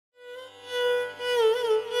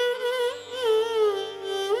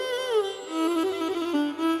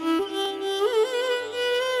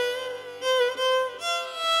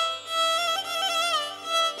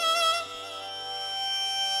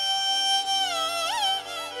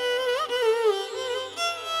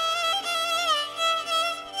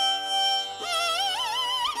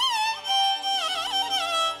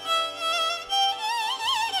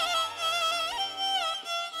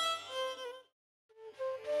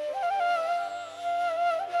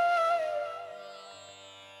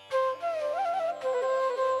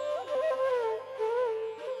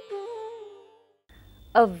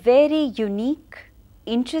A very unique,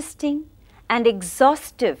 interesting and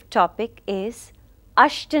exhaustive topic is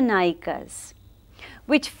Ashtanayikas,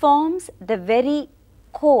 which forms the very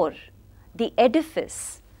core, the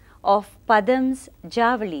edifice of Padams,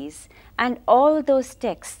 Javalis and all those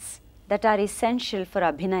texts that are essential for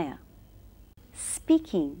Abhinaya.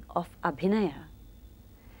 Speaking of Abhinaya,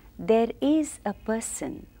 there is a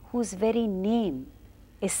person whose very name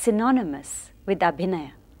is synonymous with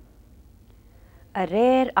Abhinaya. A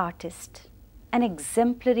rare artist, an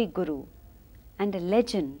exemplary guru and a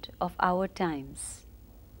legend of our times.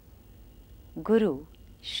 Guru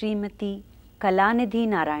Srimati Kalanidhi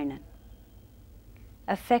Narayanan,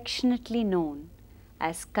 affectionately known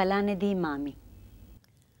as Kalanidhi Maami.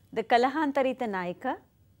 The Kalahantarita Nayika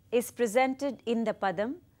is presented in the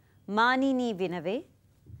Padam Maanini Vinavey,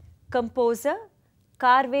 composer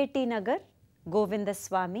Karveti Nagar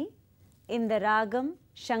Govindaswamy, in the Ragam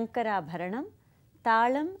Shankarabharanam,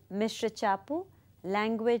 Talam Mishra Chapu,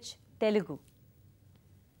 language Telugu.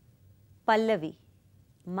 Pallavi,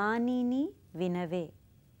 Maanini Vinavey.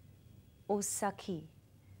 O Sakhi,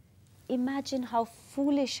 imagine how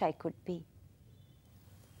foolish I could be.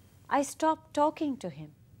 I stopped talking to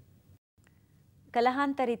him.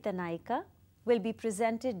 Kalahantarita Nayika will be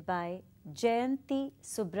presented by Jayanthi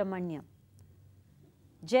Subramaniam.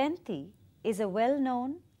 Jayanthi is a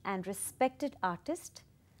well-known and respected artist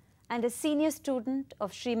and a senior student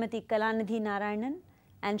of Srimati Kalanidhi Narayanan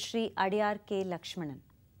and Sri Adiyar K. Lakshmanan.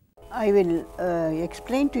 I will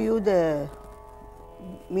explain to you the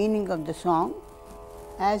meaning of the song.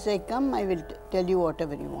 As I come, I will tell you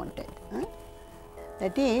whatever you wanted.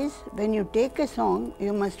 That is, when you take a song,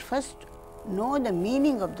 you must first know the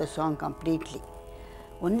meaning of the song completely.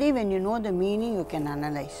 Only when you know the meaning, you can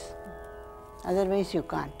analyze. Otherwise, you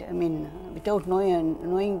can't. I mean, without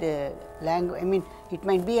knowing the language, I mean, it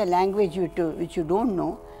might be a language which you don't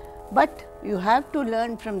know, but you have to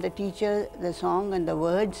learn from the teacher the song and the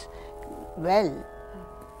words well,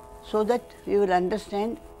 so that you will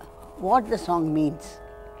understand what the song means.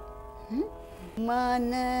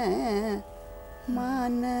 Mana,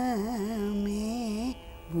 mana me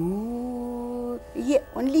boo. Yeah,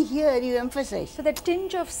 only here you emphasize. So the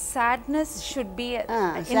tinge of sadness should be in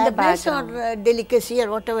sadness the background. Or delicacy or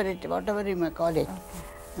whatever you may call it.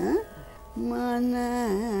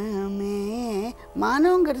 Mana me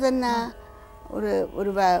manongiradana ஒரு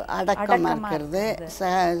அடக்கமா இருக்கிறது,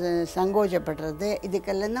 சங்கோஜப்படுறது,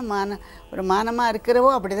 இதுக்கெல்லாம் தான் ஒரு மானமாக இருக்கிறவோ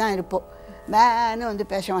அப்படி தான் இருப்போம். வேன்னு வந்து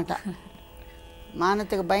பேச மாட்டான்.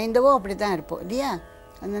 மானத்துக்கு பயந்தவோ அப்படி தான் இருப்போம் இல்லையா?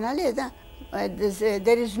 அதனால இதுதான்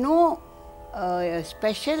there is no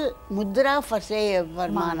special mudra for say for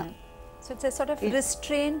mana. So it's a sort of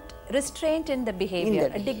restraint in the behavior,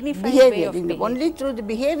 a dignified behavior, way of behaving. Only through the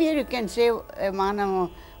behavior you can say manam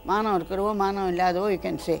இருக்கிறவோ மானம் இல்லாதவோ you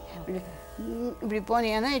can say. இப்படி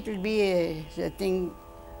போனீங்கன்னா it will be a thing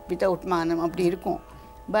without manam அப்படி இருக்கும்.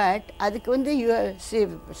 But அதுக்கு வந்து you see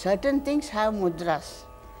certain things have mudras.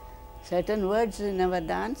 Certain words in our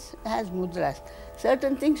dance has mudras.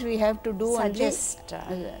 Certain things we have to do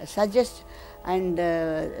suggest and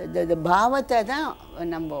the bhavata தான்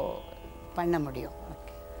நம்ம பண்ண முடியும்.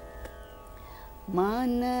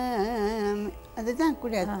 மானம் அதுதான்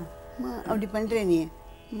கூட அப்படி பண்றே நீ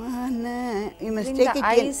மான you must take it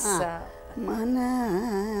in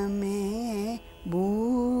maname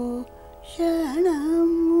பூஷணமு.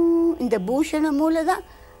 இந்த பூஷணமுல தான்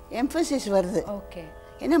emphasis வருது. Okay.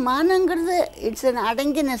 ஏன்னா மானங்கிறது இட்ஸ்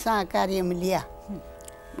அடங்கின காரியம் இல்லையா?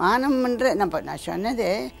 மானம்ன்ற நான் சொன்னது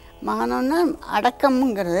மானம்னா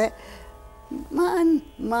அடக்கம்ங்கிறது.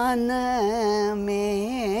 மானமே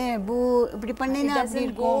பூ இப்படி பண்ணினா அப்படி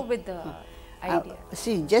இருக்கும்.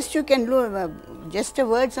 See, just you can do just a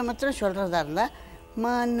words மாத்திரம் சொல்றதா இருந்தா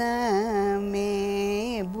மானமே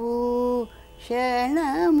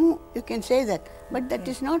பூஷணமு you can say that, but that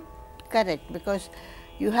is not correct because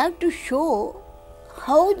you have to show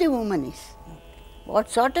how the woman is, what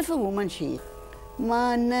sort of a woman she is.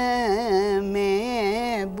 Maname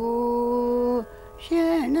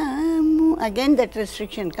bhushanamu. Again that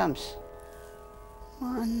restriction comes.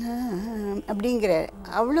 Manam அப்படிங்கிற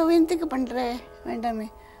அவ்வளோ எந்தக்கு பண்ணுற வேண்டாமே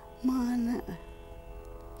மான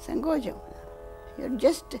சங்கோஜம்.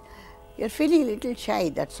 You're feeling a little shy,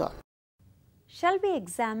 that's all. Shall we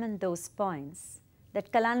examine those points that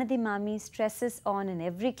Kalanidhi Maami stresses on in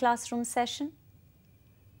every classroom session?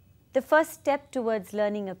 The first step towards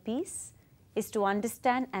learning a piece is to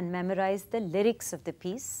understand and memorize the lyrics of the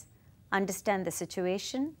piece, understand the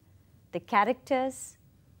situation, the characters,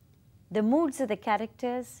 the moods of the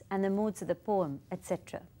characters and the moods of the poem, etc.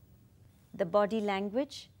 The body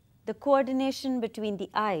language, the coordination between the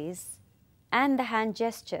eyes and the hand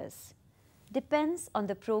gestures depends on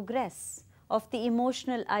the progress of the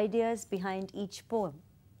emotional ideas behind each poem.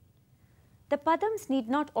 The Padams need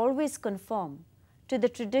not always conform to the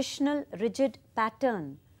traditional rigid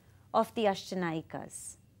pattern of the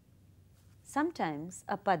Ashtanayikas. Sometimes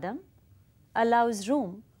a Padam allows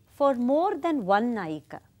room for more than one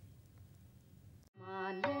Nayika.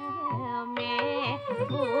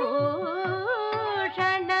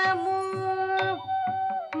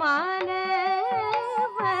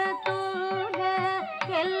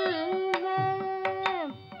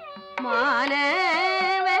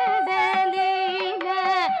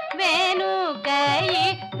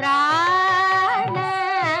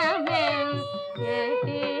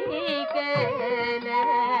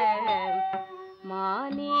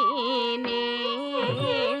 Maanini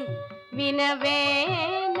Vinavey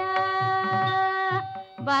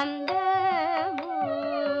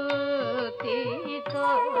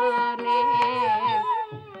bandhamutitone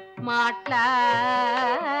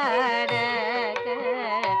మాట్లాడక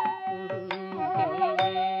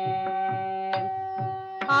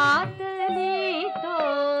ఆతనితో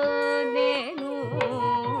నేను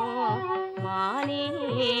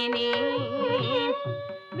మానిని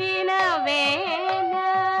వినవేన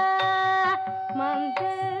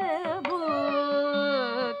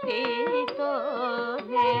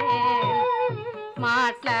మందబుద్ధితోనే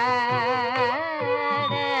మాట్లాడక.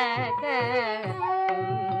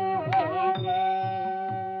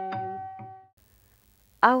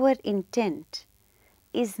 Our intent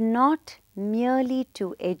is not merely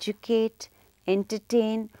to educate,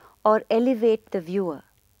 entertain, or elevate the viewer,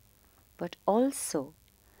 but also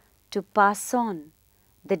to pass on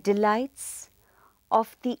the delights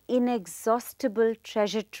of the inexhaustible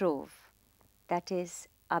treasure trove, that is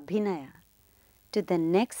Abhinaya, to the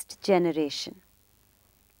next generation.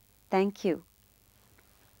 Thank you.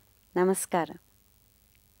 Namaskara.